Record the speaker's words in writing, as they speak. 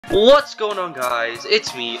What's going on, guys?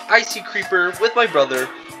 It's me, Icy Creeper, with my brother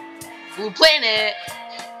Blue Planet.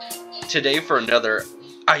 Today for another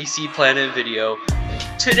Icy Planet video.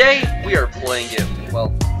 Today we are playing it,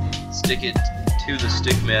 well, stick it to the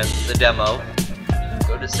Stickman, the demo.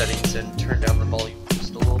 Go to settings and turn down the volume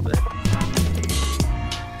just a little bit.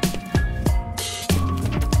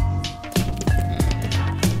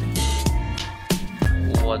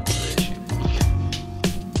 What's the issue?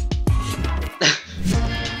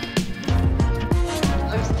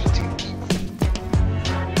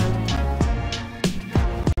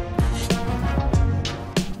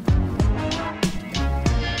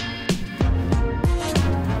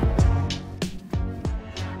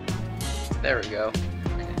 There we go.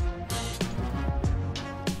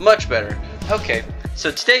 Much better. Okay,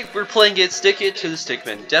 so today we're playing Stick It to the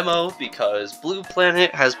Stickman demo because Blue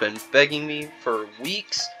Planet has been begging me for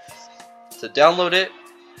weeks to download it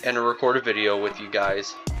and to record a video with you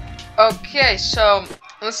guys. Okay, so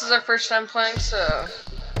this is our first time playing, so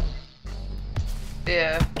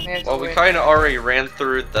yeah. Well, we kind of already ran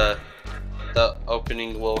through the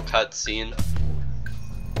opening little cutscene.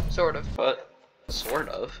 Sort of. But sort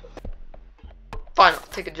of. Fine, I'll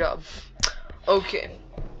take a job. Okay.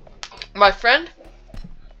 My friend?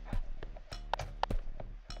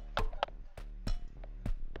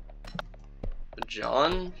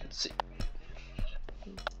 John? See,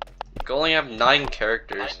 you only have 9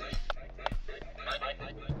 characters.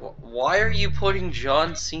 Why are you putting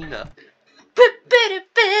John Cena?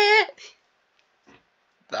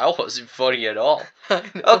 That wasn't funny at all.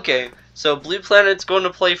 Okay, so Blue Planet's going to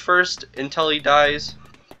play first until he dies.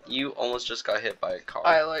 You almost just got hit by a car.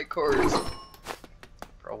 I like cars.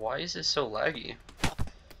 Bro, why is this so laggy?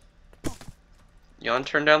 You want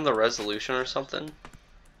to turn down the resolution or something?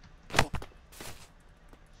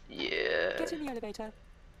 Yeah. Get in the elevator.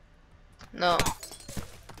 No.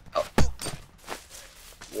 Oh.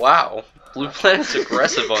 Wow. Blue Planet's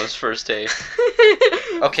aggressive on his first day.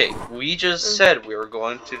 Okay, we just said we were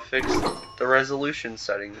going to fix the resolution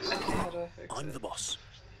settings. I'm the boss.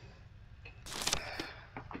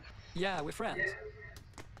 Yeah, we're friends.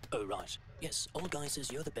 Oh, right. Yes, old guy says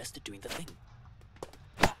you're the best at doing the thing.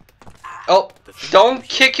 Oh, don't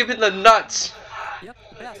kick him in the nuts! Yep,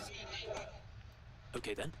 best.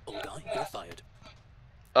 Okay then, old guy, you're fired.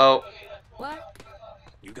 Oh. What?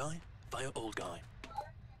 New guy, fire old guy.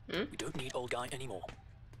 Hmm? We don't need old guy anymore.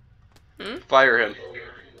 Hmm? Fire him.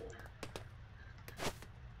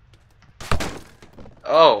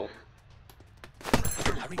 Oh.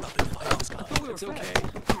 Hurry up and fire this guy. It's okay.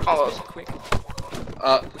 Oh. Quick.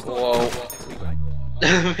 Whoa.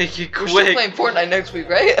 Make it We're still quick. playing Fortnite next week,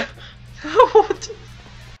 right? What?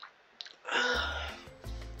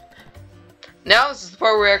 Now this is the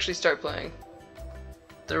part where we actually start playing.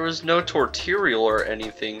 There was no tutorial or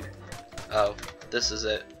anything. Oh, this is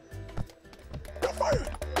it.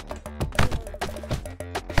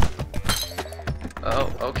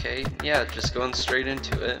 Oh, okay. Yeah, just going straight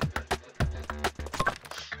into it.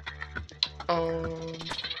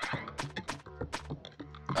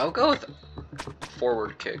 I'll go with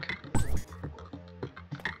forward kick.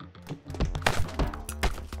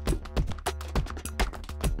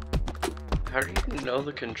 How do you know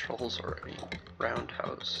the controls already?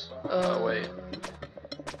 Roundhouse. Oh wait.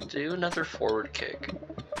 Do another forward kick.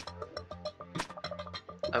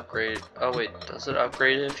 Upgrade. Oh wait, does it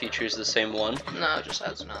upgrade it if you choose the same one? No, it just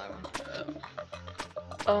adds another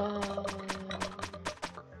one.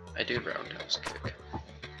 I do roundhouse kick.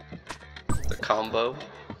 The combo.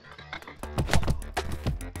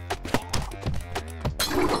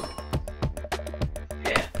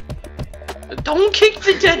 Yeah. Don't kick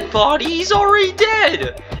the dead body, he's already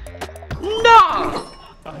dead! Nah!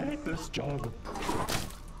 I hate this job.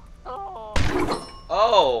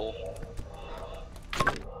 Oh.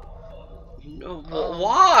 No,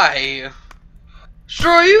 why?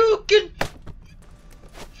 Sure, you can.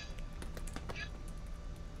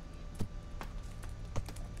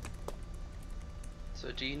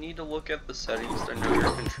 So do you need to look at the settings to know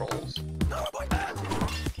your controls?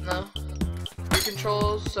 No. Your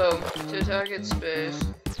controls, so to attack it's space,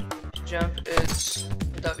 to jump it's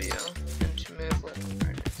W, and to move left and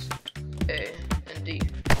right it's A and D.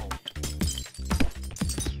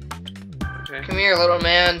 Okay. Come here, little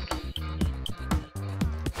man.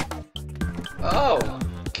 Oh,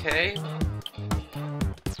 okay.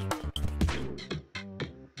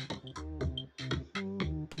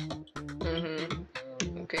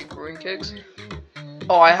 Okay, green kicks.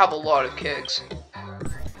 Oh, I have a lot of kicks.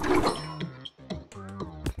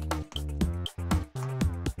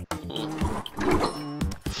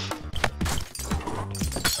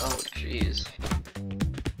 Oh, jeez.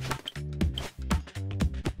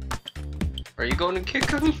 Are you going to kick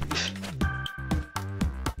him?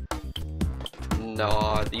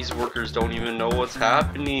 Nah, these workers don't even know what's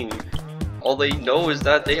happening. All they know is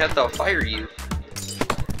that they have to fire you.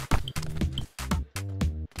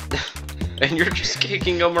 And you're just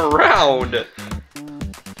kicking them around.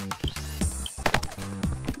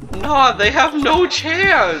 Nah, they have no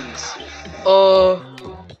chance.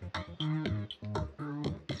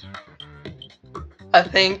 I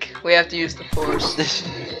think we have to use the force.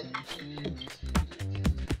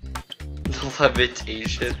 The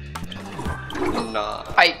levitation. Nah.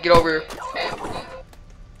 Alright, get over here.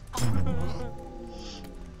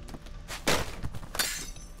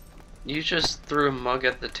 You just threw a mug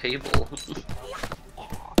at the table.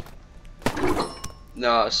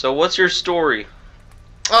 Nah, so what's your story?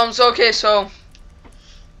 So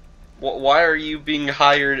Why are you being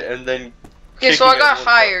hired and then okay, so I got kicking everyone?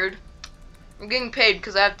 hired. I'm getting paid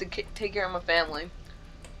because I have to take care of my family.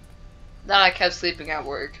 Then I kept sleeping at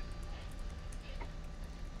work.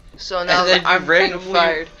 So now And then I'm you being randomly-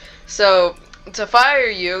 fired. So to fire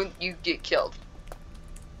you, you get killed.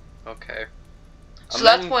 Okay. So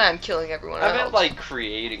that's why I'm killing everyone I else. meant like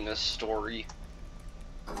creating a story.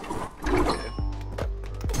 Okay.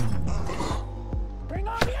 Bring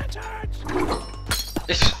on the interns!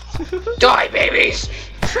 Die, babies!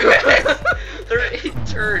 They're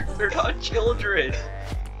interns. They're not children.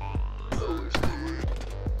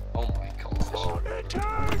 Oh my gosh.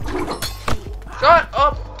 Shut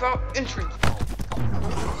up about entry.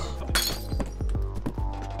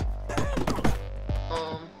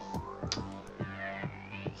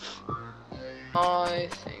 I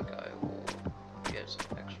think I will get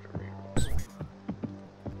some extra rerolls.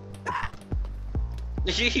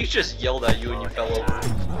 He just yelled at you and you fell over.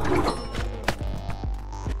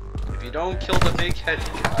 If you don't kill the big headed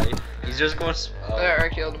guy, he's just going to... There, I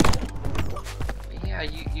killed him. Yeah,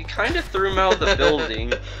 you kind of threw him out of the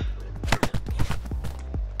building.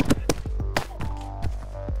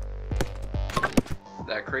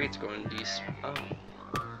 That crate's going decent.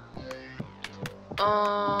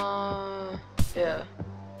 Oh. Yeah.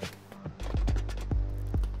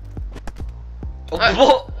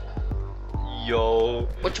 Oh, yo.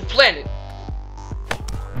 What you planted?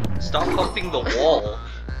 Stop humping the wall.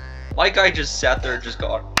 My guy just sat there and just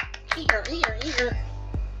got... Here.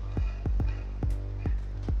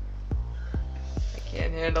 I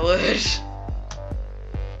can't handle it.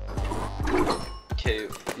 Okay,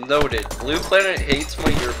 noted. Blue Planet hates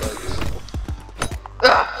my earbuds.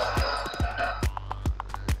 Ah.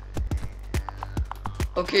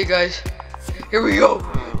 Okay, guys. Here we go.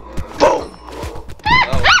 Boom!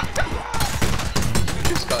 Oh. You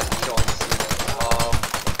just got John Cena.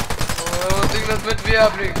 I don't think that's meant to be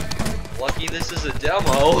happening. Lucky this is a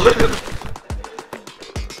demo.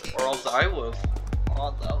 Or else I would've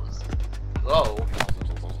thought that was... Oh.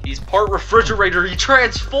 He's part refrigerator, he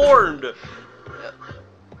transformed!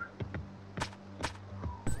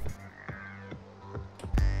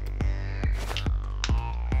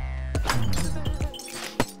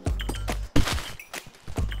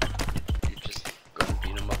 You're just gonna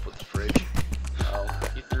beat him up with the fridge. Oh,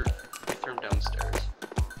 you threw him downstairs.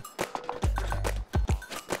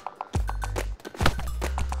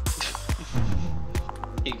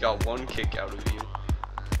 He got one kick out of you.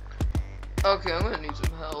 Okay, I'm gonna need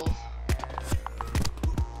some health.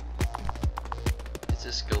 It's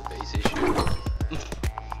a skill-based issue.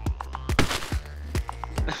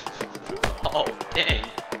 Oh, dang.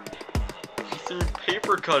 He threw a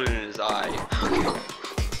paper cut in his eye.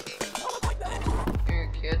 You're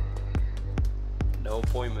a kid. No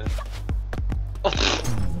appointment.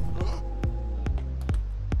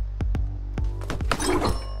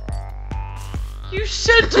 You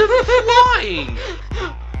sent him flying!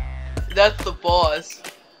 That's the boss.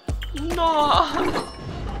 Nah.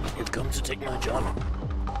 You've come to take my job.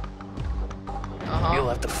 Uh-huh. You'll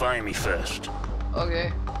have to fire me first.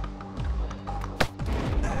 Okay.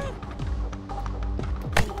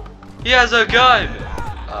 He has a gun!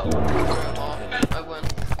 Oh. I win.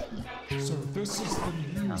 So this is the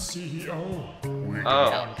new CEO. We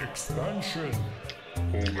Oh. want expansion.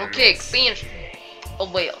 Okay, expansion.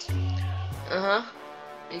 Oh, Wales. Uh-huh.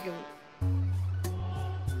 You can...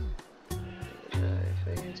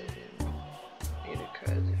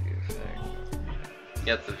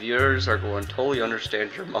 Yet the viewers are going to totally understand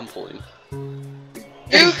your mumbling.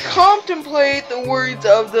 You contemplate the words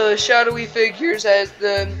of the shadowy figures as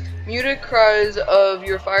the muted cries of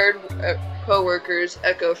your fired co-workers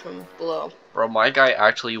echo from below. Bro, my guy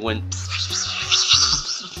actually went...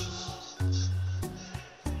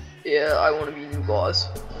 Yeah, I want to be new boss.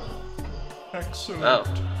 Excellent. Oh.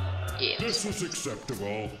 games. This is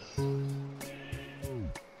acceptable.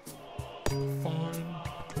 Fine.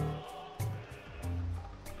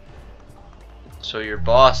 So you're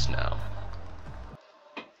boss now.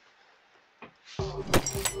 Ooh.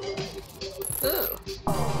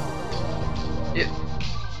 Yeah.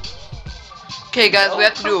 Okay, guys, we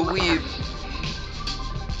have to do a weeb.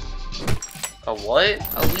 A what?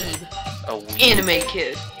 A weeb. A weeb? Anime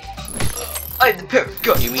kid. I'm the perfect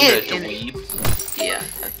god. You mean a and dweeb? Yeah,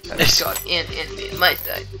 I'm the perfect god and anime in my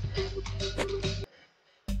side.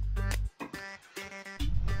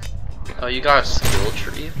 Oh, you got a skill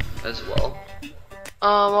tree as well.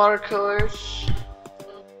 Watercolors.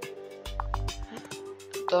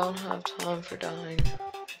 Don't have time for dying.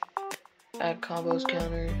 Add combos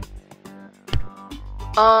counter.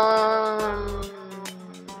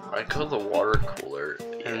 I'd go the water cooler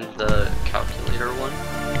and the calculator one.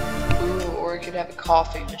 Ooh, or you could have a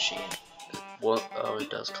coffee machine. What? Oh, it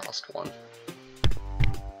does cost one.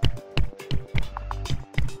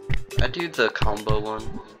 I'd do the combo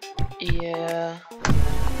one. Yeah.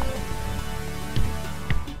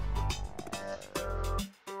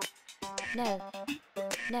 No.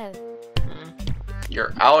 No.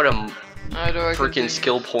 You're out of How do I freaking continue?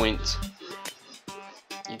 skill points.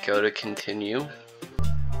 You go to continue.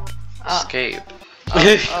 Escape.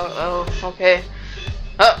 Oh, okay.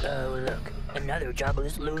 Oh. Oh, look. Another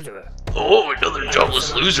jobless loser. Oh, another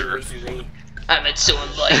jobless loser. Recently, I met someone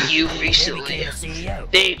like you they recently. became a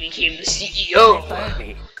CEO. They became the They CEO. fired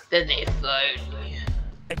me. Then they fired me.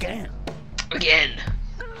 Again. Again.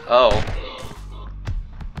 Oh.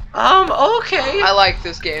 Okay. I like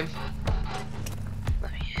this game.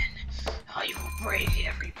 Let me in. I will break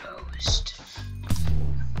every post.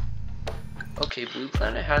 Okay, Blue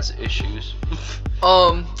Planet has issues.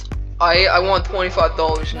 I want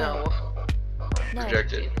 $25 now. No.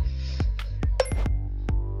 Rejected.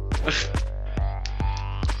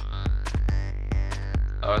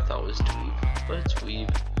 Oh, I thought it was Dweeb, but it's Weeb.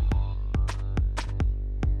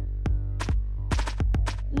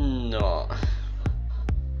 No.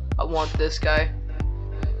 I want this guy.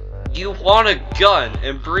 You want a gun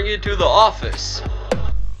and bring it to the office.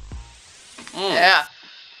 Yeah.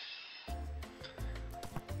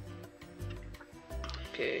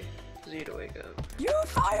 Okay, Z to wake up. You're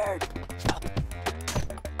fired.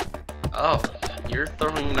 Oh, you're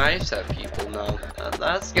throwing knives at people now.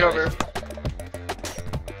 That's Get nice. over.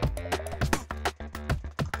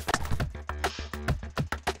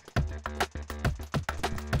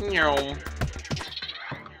 No.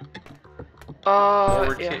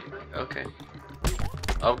 Forward Yeah. kick. Okay.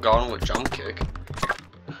 Oh, gone with jump kick.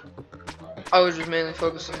 I was just mainly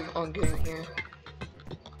focusing on getting here.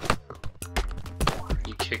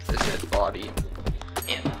 You kick the dead body.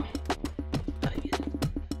 Yeah.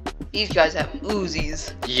 These guys have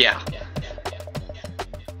Uzis. Yeah.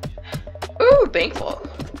 Ooh, bank vault.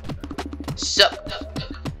 Sup.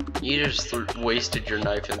 You just wasted your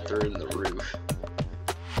knife and threw it in the roof.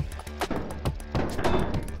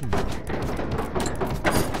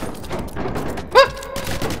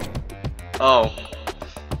 Oh.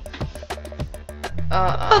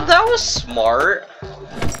 Oh, that was smart.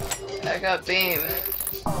 I got beam.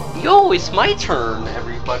 Yo, it's my turn,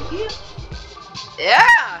 everybody.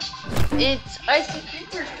 Yeah! It's Icy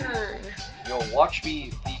Creeper's turn. Yo, watch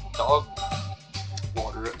me beat dog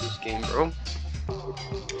water at this game, bro.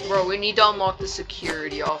 Bro, we need to unlock the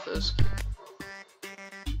security office.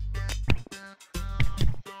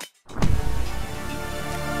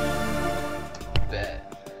 Bet.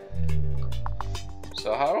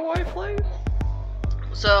 So how do I play?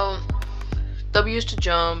 So, W is to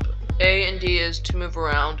jump, A and D is to move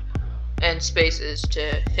around, and space is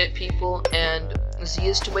to hit people, and Z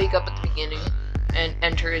is to wake up at the beginning, and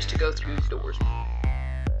enter is to go through the doors.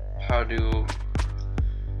 How do...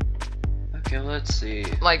 Okay, let's see.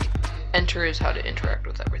 Like, enter is how to interact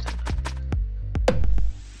with everything.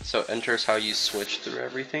 So enter is how you switch through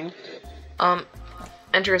everything?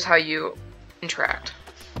 Enter is how you interact.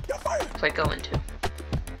 Like go into.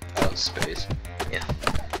 Oh, space. Yeah.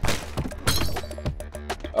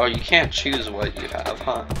 Oh, you can't choose what you have,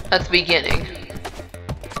 huh? At the beginning.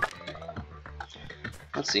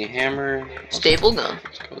 Let's see, hammer... Staple gun.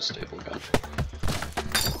 Let's go with staple gun.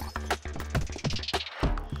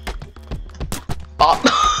 Bop.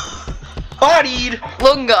 Bodied!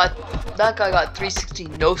 Logan that guy got 360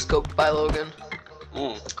 no scoped by Logan.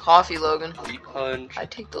 Coffee, Logan. Beat punch. I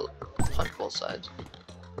take the punch both sides.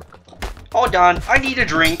 Hold on, I need a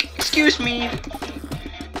drink. Excuse me.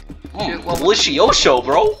 Dude, well- Delicioso,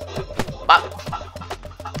 bro. Bop.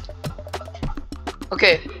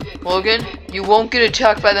 Okay, Logan, you won't get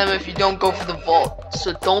attacked by them if you don't go for the vault.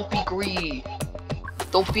 So don't be greedy.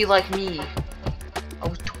 Don't be like me. I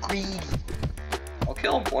was too greedy. I'll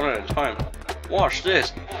kill him one at a time. Watch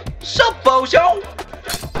this. Sup, bozo?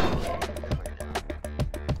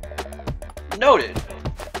 Noted.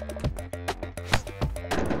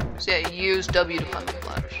 So yeah, you use W to climb the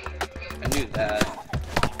ladders. I knew that.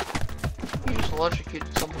 You just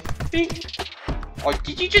electrocuted someone. Eek. Oh,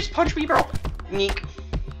 did you just punch me, bro? Neek.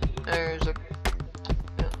 There's a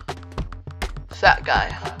fat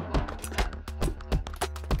guy.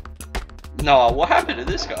 No, what happened to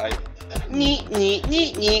this guy? Neat, neat,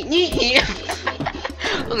 neat, neat, neat, neat.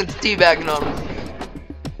 Look at the teabagging on him.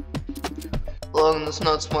 Logan, that's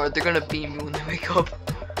not smart. They're gonna beam you when they wake up.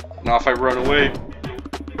 Not if I run away.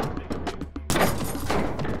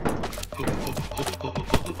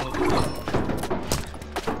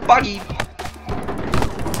 Buggy.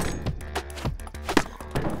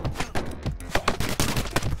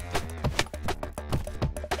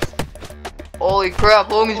 Holy crap,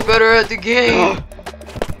 Logan's better at the game.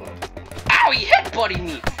 Ow, he headbutting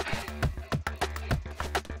me.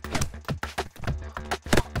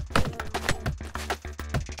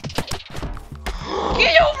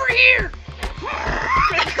 Get over here.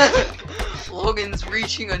 Logan's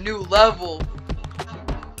reaching a new level.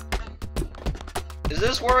 Is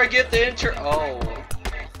this where I get the intro? Oh.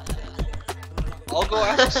 I'll go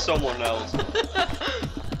ask someone else.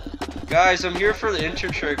 Guys, I'm here for the intro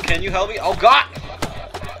trick. Can you help me? Oh god!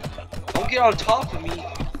 Don't get on top of me.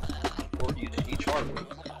 Or you HR me.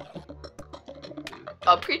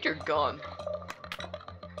 Upgrade your gun.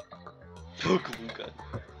 Glue gun.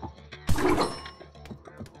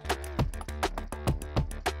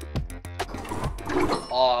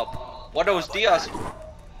 Buenos dias.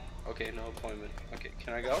 Okay, no appointment. Okay,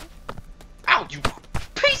 can I go? Ow, you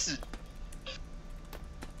pieces!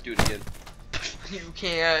 Do it again. You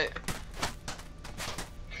can't.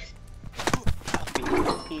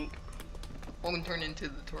 Logan turned into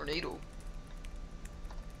the tornado.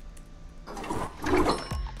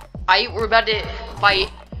 We're about to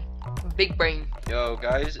fight Big Brain. Yo,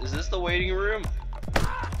 guys, is this the waiting room?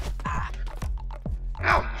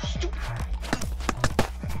 Ow, you stupid.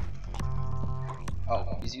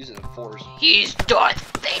 Oh, he's using a force. He's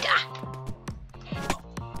Darth Vader.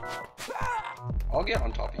 I'll get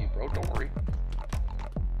on top of you, bro. Don't worry.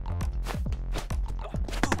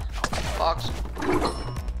 Fox.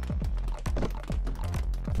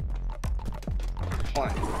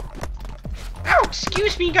 Fine. Ow!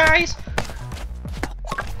 Excuse me, guys.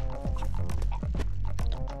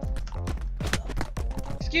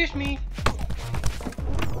 Excuse me.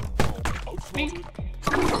 Me.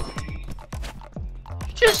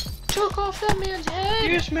 Just took off that man's head.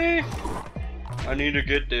 Excuse me. I need to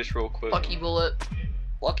get this real quick. Lucky bullet.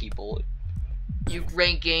 Lucky bullet. You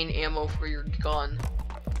rank gain ammo for your gun.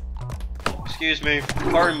 Excuse me.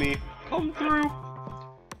 Pardon me. Come through.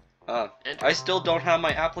 I still don't have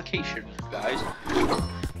my application, guys.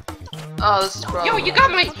 Oh, this is probably. Yo, you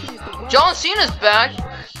got my. John Cena's back.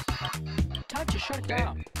 Time to shut it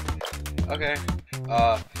down. Okay.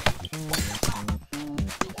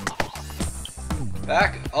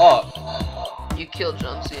 Back up. You killed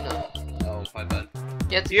John Cena. Oh, my bad.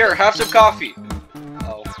 You have to Here, kill have some Cena. coffee.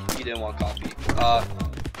 Oh, he didn't want coffee. I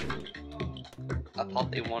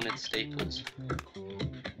thought they wanted staples.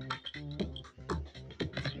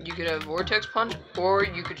 You could have vortex punch, or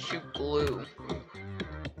you could shoot glue.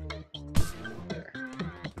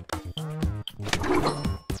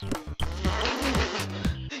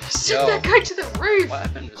 Send that guy to the roof. What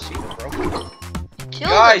happened to Cena, bro? Kill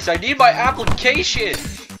Guys, I need my application.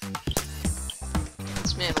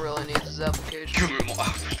 This man really needs his application. Give me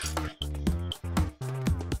my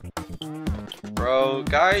Bro,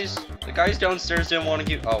 guys, the guys downstairs didn't want to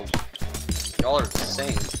give. Oh, y'all are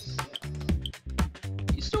insane.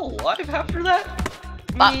 You still alive after that?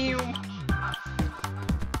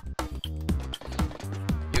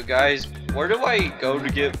 You guys, where do I go to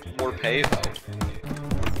get more pay? Oh.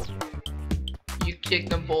 You kicked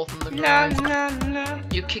them both in the La, groin. la, la.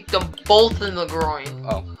 You kicked them both in the groin.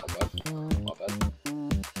 Oh, my bad. My bad.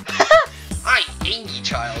 I angry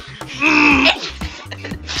child.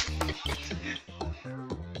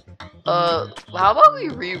 How about we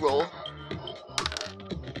re-roll?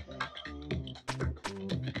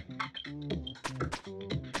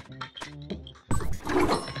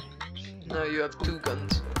 No, you have two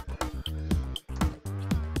guns.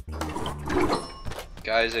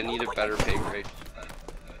 Guys, I need a better pay grade.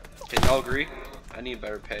 Can y'all agree? I need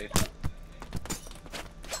better pay.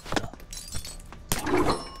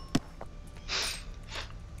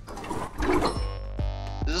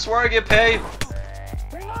 This this where I get paid?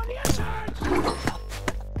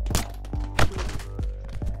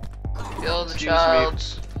 Kill the Excuse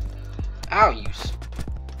childs. Ow, you.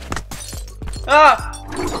 Ah!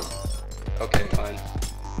 Okay, fine.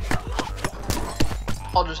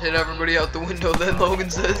 I'll just hit everybody out the window then, Logan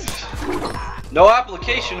says. No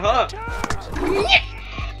application, huh?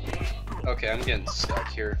 Okay, I'm getting stuck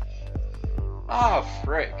here. Ah,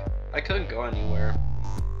 frick. I couldn't go anywhere.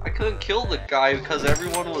 I couldn't kill the guy because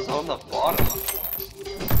everyone was on the bottom.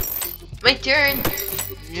 My turn.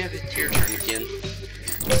 Yeah, it's your turn again.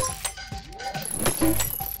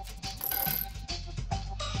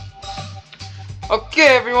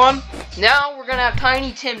 Okay, everyone. Now we're gonna have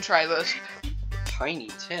Tiny Tim try this. Tiny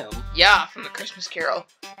Tim? Yeah, from the Christmas Carol.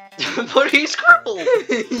 But he's crippled!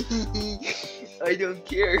 I don't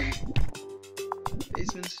care.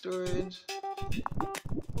 Basement storage.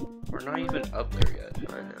 We're not even up there yet.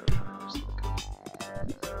 I know.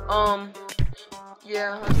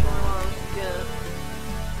 Yeah, that's what I want. Yeah.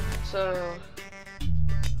 So,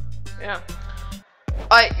 yeah.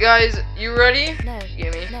 Alright, guys, you ready? No.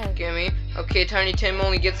 Gimme. No. Gimme. Okay, Tiny Tim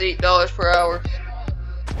only gets $8 per hour.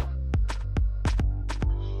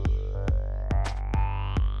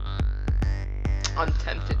 I'm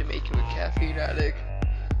tempted to make him a caffeine addict.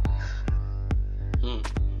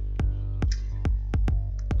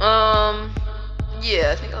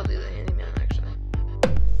 Yeah, I think I'll do the handyman actually.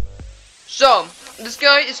 So, this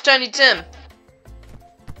guy is Tiny Tim.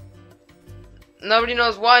 Nobody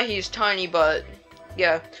knows why he's tiny, but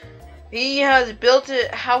yeah. He has built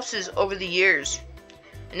houses over the years.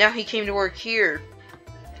 And now he came to work here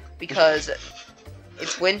because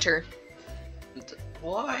it's winter.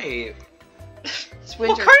 Why? It's What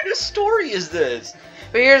winter. kind of story is this?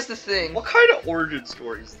 But here's the thing. What kind of origin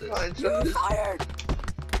story is this? You're fired!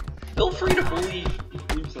 Feel free to bully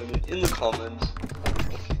Blue Planet in the comments.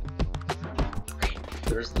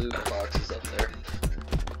 There's loot boxes up there.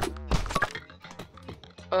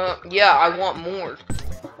 Yeah, I want more.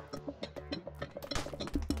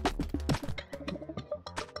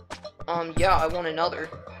 Yeah, I want another.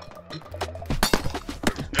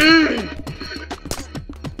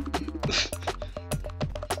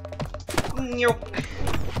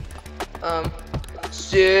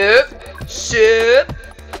 Sip.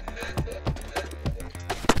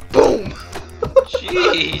 Boom.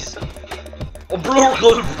 Jeez.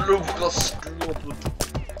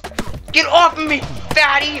 Get off of me,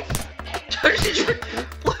 fatty.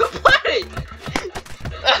 Blue Planet.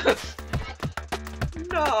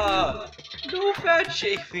 Nah. No fat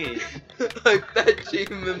shaming. I fat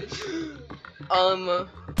shame him.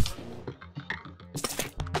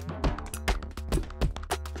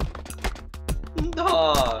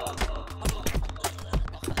 Nah.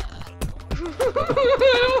 I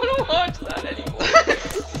don't want to watch that anymore.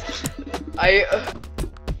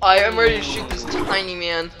 I am ready to shoot this tiny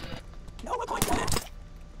man. No, we're going for it.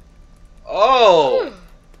 Oh.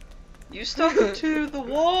 You stuck him to the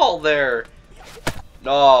wall there.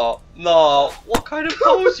 No. What kind of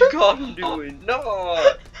pose you got him doing?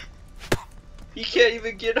 No. He can't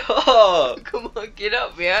even get up. Come on, get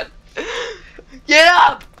up, man. Get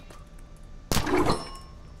up!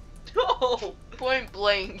 No. Point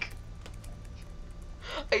blank.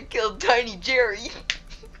 I killed Tiny Jerry.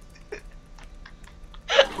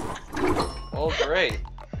 Oh great.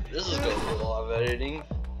 This is going to be a lot of editing.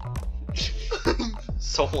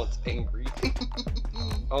 Someone's angry. I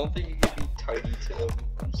don't think you can be Tiny Tim.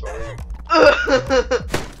 I'm sorry.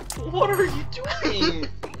 What are you doing?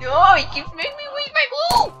 No, he keeps making me lose my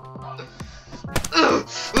glue.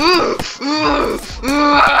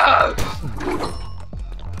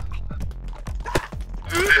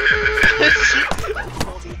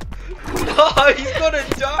 Oh, he's gonna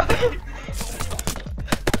die.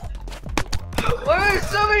 Why are there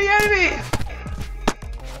so many enemies?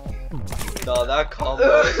 No, that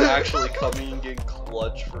combo is actually coming in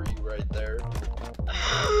clutch for you right there.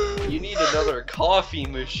 You need another coffee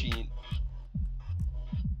machine.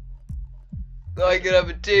 I could have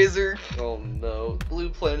a taser. Oh no, Blue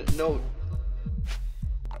Planet, no.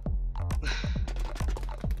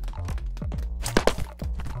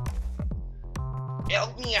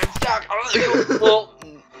 Help me, I'm stuck. Well,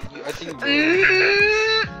 I think.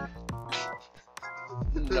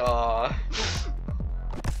 Nah.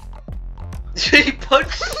 He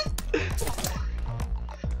punched.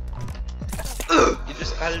 You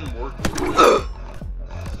just added more.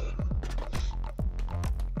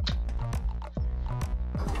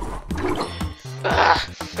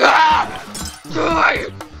 Die!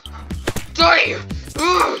 Die!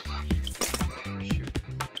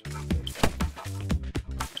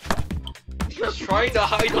 He's trying to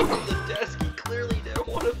hide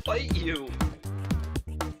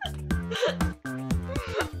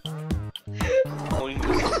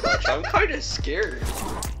I'm kind of scared.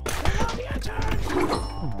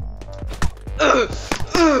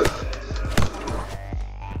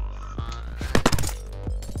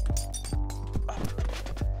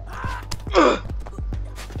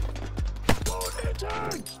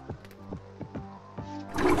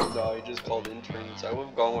 No, he just called interns. I would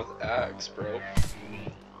have gone with axe, bro.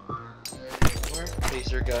 Where?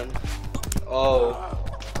 Taser gun. Oh.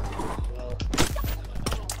 Well.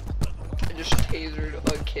 I just tasered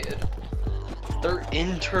a kid. They're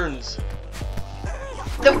interns.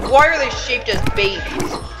 Then why are they shaped as babies?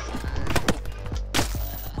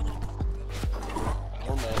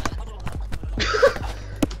 Oh man.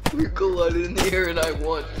 We collided in the air and I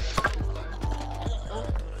won.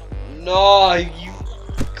 Nah, you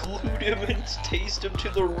glued him and tased him to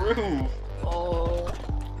the roof. Oh.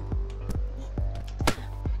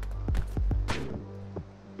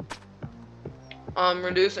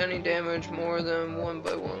 Reduce any damage more than 1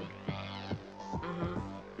 by 1.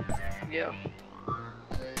 Yeah.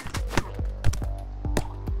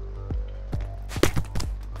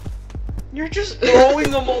 You're just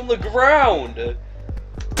throwing them on the ground.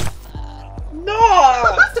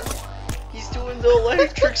 No! He's doing the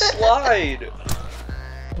electric slide.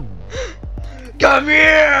 Come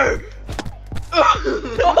here!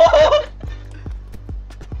 No!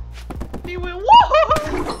 He went,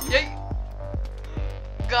 whoa! Yay.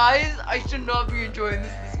 Guys, I should not be enjoying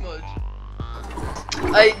this much.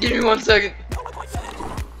 Give me 1 second.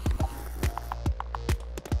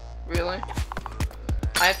 Really?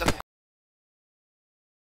 I have to.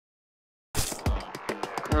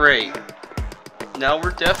 Great. Now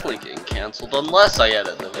we're definitely getting canceled unless I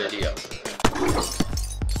edit the video.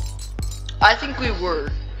 I think we were.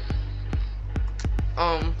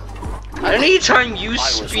 Anytime you I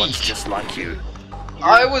was once speak, just like you.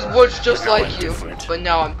 I was once just Now I'm like you, different. but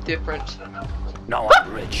now I'm different. Now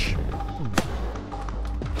I'm rich.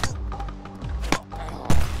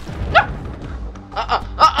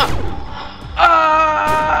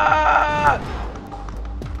 ah!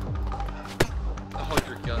 Hold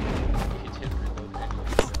your gun. You can't reload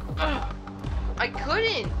anyway. I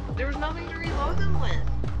couldn't. There was nothing to reload them with.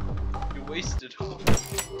 You wasted all. I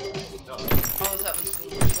was having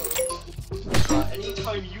school.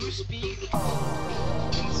 Anytime you speak,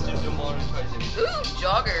 instant demonetization. Ooh,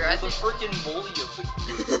 jogger. I The think. freaking bully of the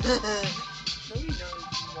group. Nobody knows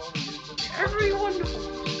Molly is the Everyone knows.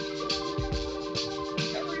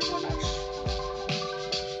 Everyone knows.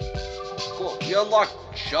 Cool. We unlocked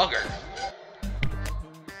Jugger.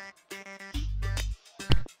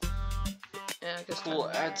 Yeah, I guess. Cool.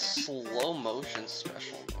 Add slow motion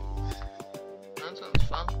special move. That sounds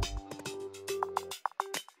fun.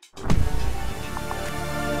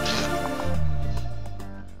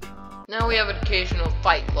 Now we have an occasional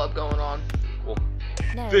fight club going on. Cool.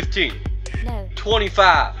 No. 15. No.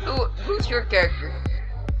 25. Who's your character?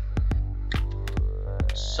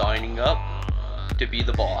 Signing up to be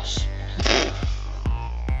the boss.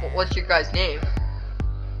 What's your guy's name?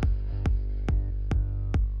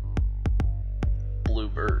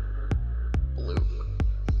 Bluebird. Blue.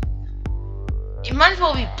 It might as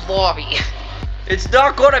well be Blobby. It's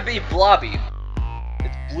not gonna be Blobby.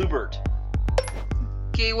 It's Bluebird.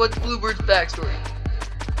 Okay, what's Bluebird's backstory?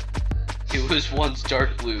 He was once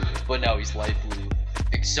dark blue, but now he's light blue.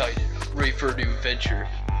 Excited, ready for a new adventure.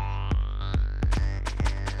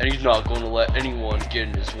 And he's not gonna let anyone get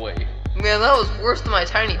in his way. Man, that was worse than my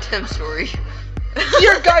Tiny Tim story.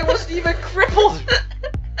 Your guy wasn't even crippled!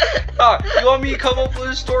 You want me to come up with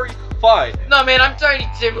a story? Fine. No, man, I'm Tiny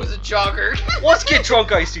Tim who's a jogger. Let's get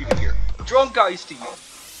Drunk Ice Steve in here. Drunk Ice Steve.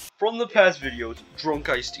 From the past videos, Drunk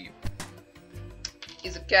Ice Steve.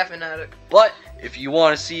 He's a caffeine addict. But, if you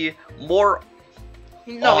want to see more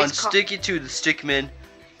No, on he's Stick It to the Stickman,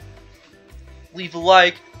 leave a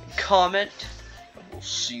like, comment, and we'll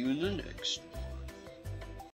see you in the next